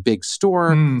a big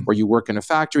store or you work in a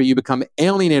factory, you become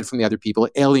alienated from the other people,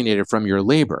 alienated from your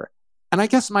labor. And I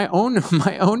guess my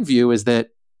own view is that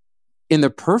in the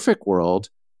perfect world,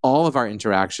 all of our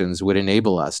interactions would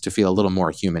enable us to feel a little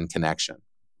more human connection,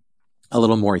 a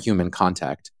little more human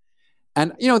contact.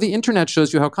 And, the internet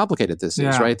shows you how complicated this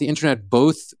is, right? The internet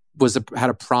both had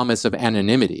a promise of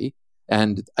anonymity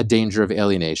and a danger of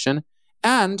alienation.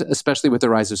 And especially with the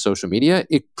rise of social media,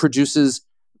 it produces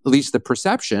at least the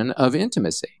perception of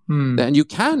intimacy. And you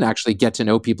can actually get to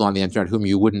know people on the internet whom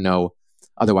you wouldn't know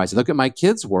otherwise. Look at my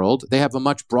kids' world. They have a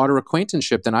much broader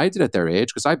acquaintanceship than I did at their age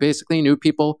because I basically knew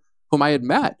people whom I had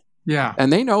met. Yeah.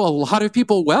 And they know a lot of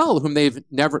people well whom they've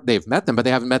met them, but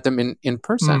they haven't met them in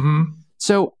person.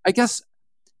 So I guess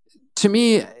to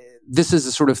me, this is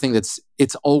the sort of thing it's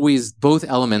always, both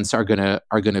elements are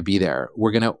gonna be there.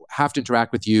 We're gonna have to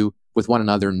interact with one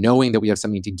another, knowing that we have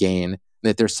something to gain,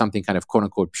 that there's something kind of quote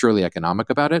unquote purely economic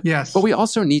about it. Yes. But we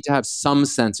also need to have some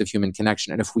sense of human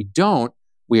connection. And if we don't,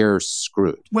 we're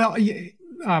screwed. Well,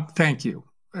 thank you.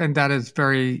 And that is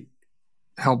very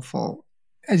helpful.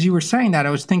 As you were saying that, I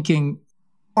was thinking,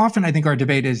 often I think our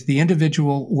debate is the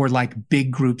individual or like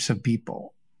big groups of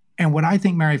people. And what I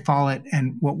think Mary Follett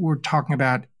and what we're talking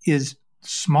about is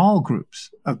small groups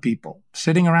of people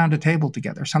sitting around a table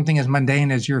together, something as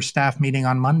mundane as your staff meeting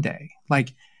on Monday.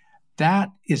 Like that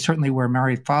is certainly where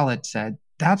Mary Follett said,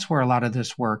 that's where a lot of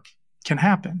this work can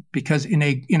happen. Because in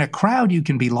a crowd, you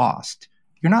can be lost.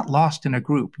 You're not lost in a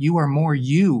group. You are more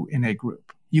you in a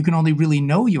group. You can only really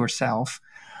know yourself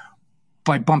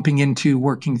by bumping into,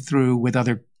 working through with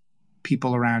other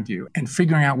people around you and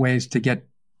figuring out ways to get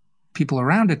people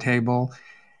around a table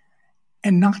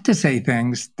and not to say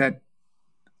things that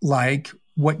like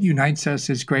what unites us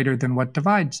is greater than what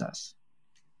divides us,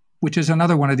 which is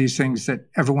another one of these things that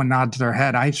everyone nods their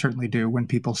head. I certainly do when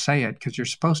people say it because you're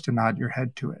supposed to nod your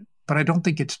head to it. But I don't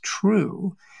think it's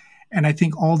true. And I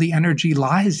think all the energy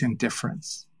lies in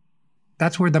difference.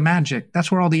 That's where the magic,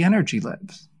 that's where all the energy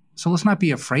lives. So let's not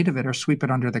be afraid of it or sweep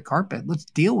it under the carpet. Let's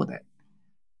deal with it.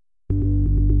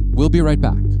 We'll be right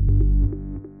back.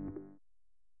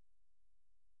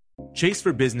 Chase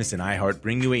for Business and iHeart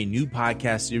bring you a new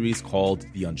podcast series called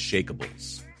The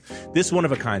Unshakables. This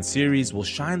one-of-a-kind series will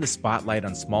shine the spotlight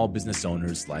on small business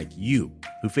owners like you,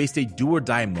 who faced a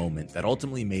do-or-die moment that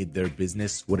ultimately made their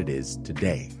business what it is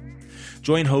today.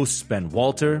 Join hosts Ben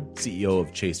Walter, CEO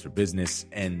of Chase for Business,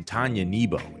 and Tanya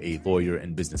Nebo, a lawyer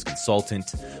and business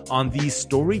consultant, on these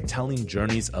storytelling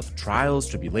journeys of trials,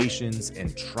 tribulations,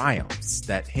 and triumphs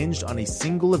that hinged on a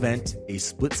single event, a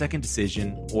split-second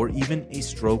decision, or even a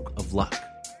stroke of luck.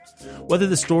 Whether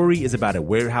the story is about a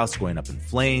warehouse going up in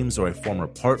flames or a former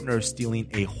partner stealing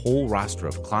a whole roster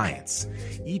of clients,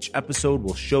 each episode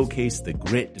will showcase the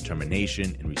grit,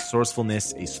 determination, and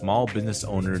resourcefulness a small business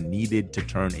owner needed to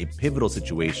turn a pivotal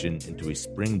situation into a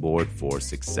springboard for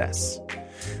success.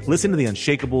 Listen to The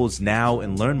Unshakables now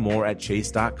and learn more at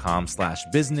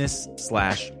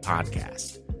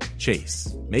chase.com/business/podcast.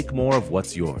 Chase, make more of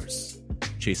what's yours.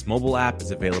 Chase mobile app is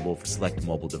available for select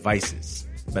mobile devices.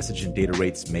 Message and data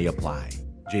rates may apply.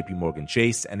 JP Morgan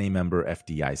Chase, NA member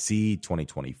FDIC,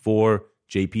 2024,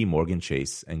 JP Morgan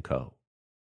Chase & Co.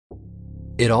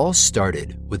 It all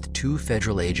started with two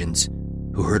federal agents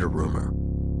who heard a rumor.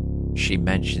 She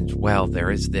mentions, well,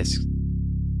 there is this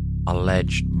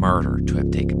alleged murder to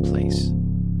have taken place.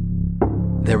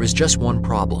 There was just one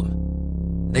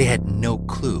problem. They had no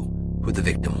clue who the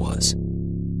victim was.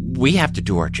 We have to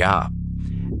do our job,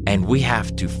 and we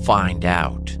have to find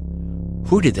out,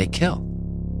 who did they kill?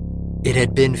 It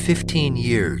had been 15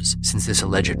 years since this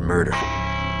alleged murder.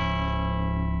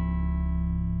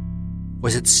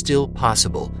 Was it still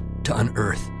possible to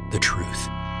unearth the truth?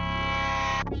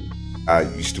 I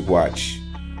used to watch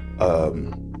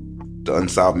the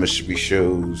Unsolved Mystery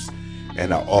shows,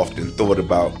 and I often thought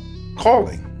about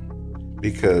calling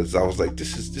because I was like,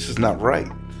 this is not right.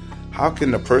 How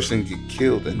can a person get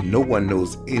killed and no one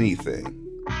knows anything?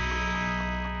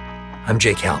 I'm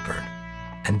Jake Halpern,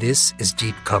 and this is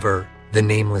Deep Cover, The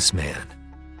Nameless Man.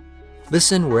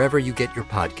 Listen wherever you get your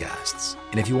podcasts.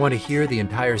 And if you want to hear the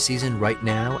entire season right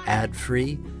now,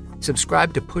 ad-free,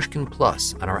 subscribe to Pushkin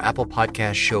Plus on our Apple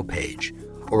Podcast show page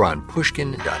or on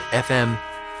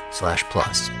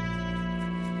pushkin.fm/plus.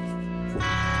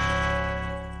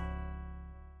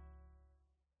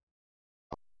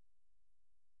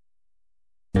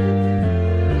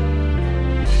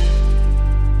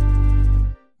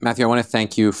 Matthew, I want to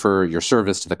thank you for your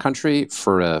service to the country,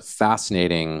 for a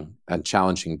fascinating and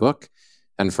challenging book,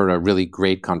 and for a really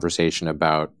great conversation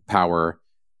about power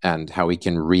and how we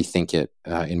can rethink it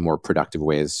in more productive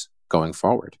ways going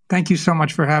forward. Thank you so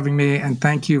much for having me, and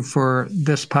thank you for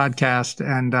this podcast.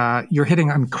 And you're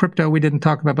hitting on crypto we didn't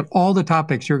talk about, but all the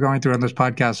topics you're going through on this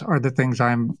podcast are the things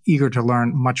I'm eager to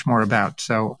learn much more about.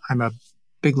 So I'm a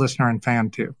big listener and fan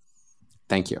too.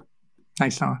 Thank you.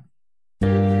 Thanks, Noah.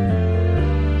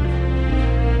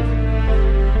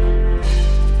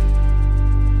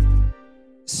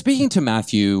 Speaking to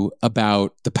Matthew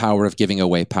about the power of giving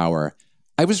away power,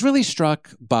 I was really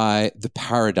struck by the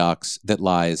paradox that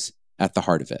lies at the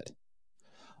heart of it.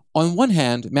 On one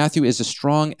hand, Matthew is a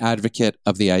strong advocate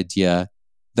of the idea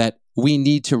that we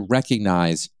need to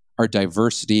recognize our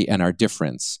diversity and our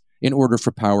difference in order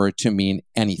for power to mean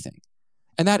anything.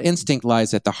 And that instinct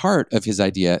lies at the heart of his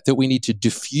idea that we need to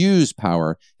diffuse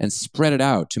power and spread it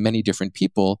out to many different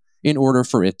people in order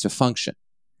for it to function.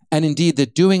 And indeed,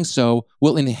 that doing so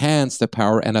will enhance the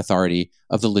power and authority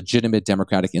of the legitimate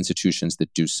democratic institutions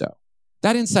that do so.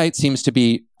 That insight seems to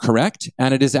be correct,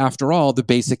 and it is, after all, the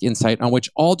basic insight on which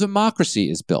all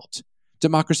democracy is built.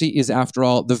 Democracy is, after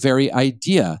all, the very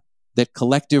idea that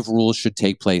collective rules should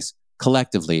take place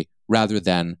collectively rather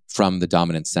than from the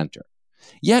dominant center.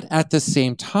 Yet, at the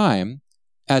same time,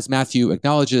 as Matthew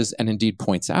acknowledges and indeed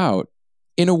points out,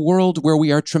 in a world where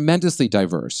we are tremendously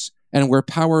diverse and where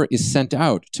power is sent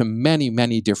out to many,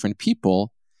 many different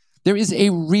people, there is a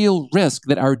real risk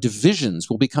that our divisions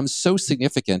will become so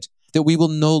significant that we will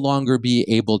no longer be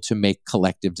able to make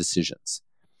collective decisions.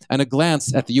 And a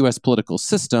glance at the US political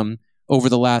system over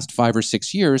the last 5 or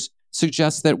 6 years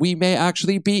suggests that we may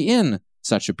actually be in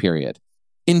such a period.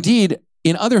 Indeed,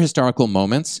 in other historical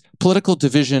moments, political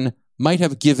division might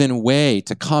have given way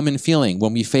to common feeling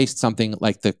when we faced something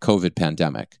like the COVID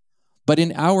pandemic. But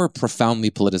in our profoundly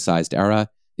politicized era,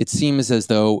 it seems as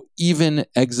though even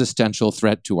existential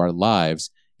threat to our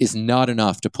lives is not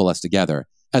enough to pull us together,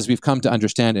 as we've come to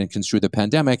understand and construe the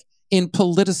pandemic in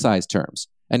politicized terms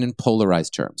and in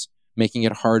polarized terms, making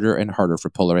it harder and harder for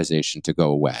polarization to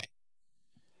go away.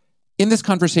 In this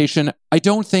conversation, I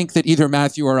don't think that either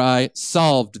Matthew or I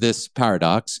solved this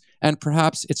paradox, and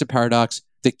perhaps it's a paradox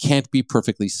that can't be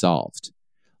perfectly solved.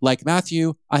 Like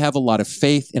Matthew, I have a lot of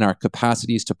faith in our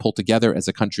capacities to pull together as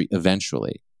a country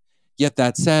eventually. Yet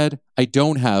that said, I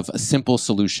don't have a simple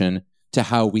solution to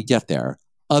how we get there,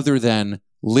 other than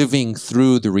living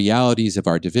through the realities of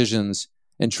our divisions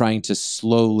and trying to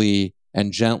slowly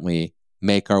and gently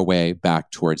make our way back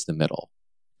towards the middle.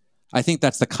 I think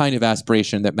that's the kind of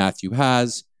aspiration that Matthew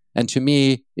has, and to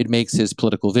me, it makes his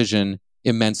political vision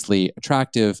immensely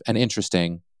attractive and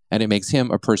interesting, and it makes him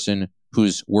a person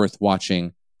who's worth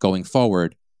watching going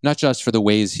forward, not just for the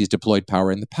ways he's deployed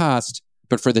power in the past,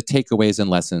 but for the takeaways and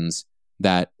lessons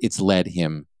that it's led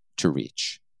him to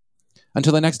reach.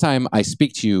 Until the next time I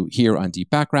speak to you here on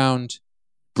Deep Background,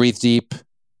 breathe deep,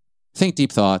 think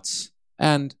deep thoughts,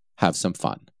 and have some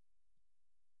fun.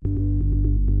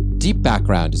 Deep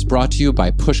Background is brought to you by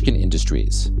Pushkin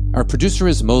Industries. Our producer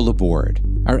is Mo Laborde.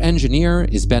 Our engineer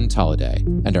is Ben Tolliday,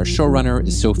 and our showrunner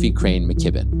is Sophie Crane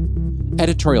McKibben.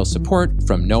 Editorial support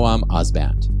from Noam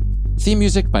Osband. Theme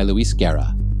music by Luis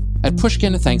Guerra. At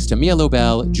Pushkin, thanks to Mia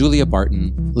Lobel, Julia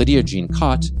Barton, Lydia Jean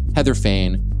Cott, Heather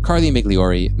Fain, Carly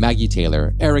Migliori, Maggie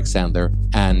Taylor, Eric Sandler,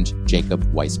 and Jacob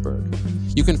Weisberg.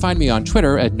 You can find me on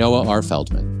Twitter at Noah R.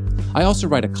 Feldman. I also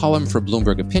write a column for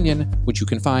Bloomberg Opinion, which you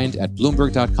can find at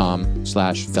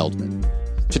bloomberg.com/Feldman.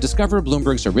 To discover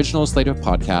Bloomberg's original slate of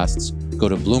podcasts, go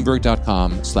to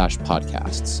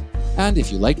bloomberg.com/podcasts. And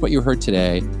if you liked what you heard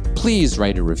today, please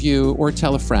write a review or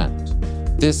tell a friend.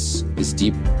 This is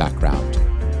Deep Background.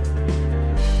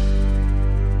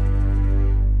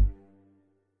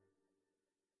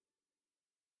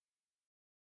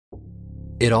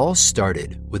 It all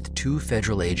started with 2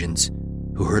 federal agents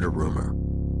who heard a rumor.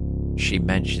 She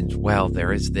mentions, well,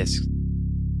 there is this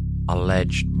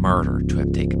alleged murder to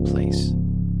have taken place.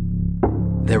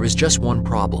 There was just one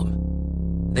problem.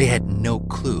 They had no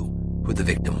clue who the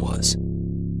victim was.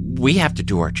 We have to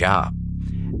do our job,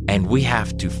 and we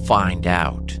have to find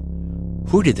out,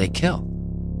 who did they kill?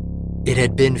 It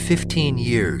had been 15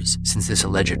 years since this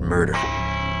alleged murder.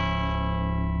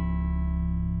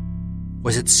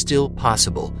 Was it still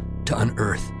possible to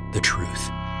unearth the truth?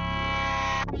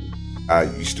 I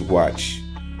used to watch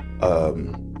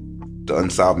the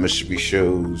Unsolved Mystery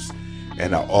shows,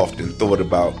 and I often thought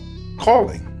about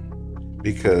calling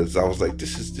because I was like,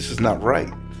 this is not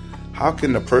right. How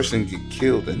can a person get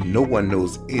killed and no one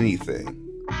knows anything?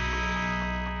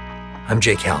 I'm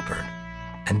Jake Halpern,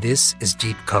 and this is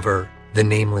Deep Cover: The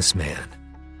Nameless Man.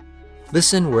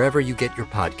 Listen wherever you get your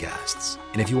podcasts.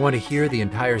 And if you want to hear the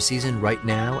entire season right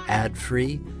now,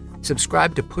 ad-free,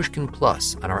 subscribe to Pushkin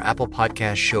Plus on our Apple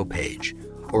Podcast show page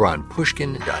or on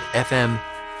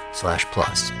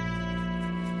pushkin.fm/plus.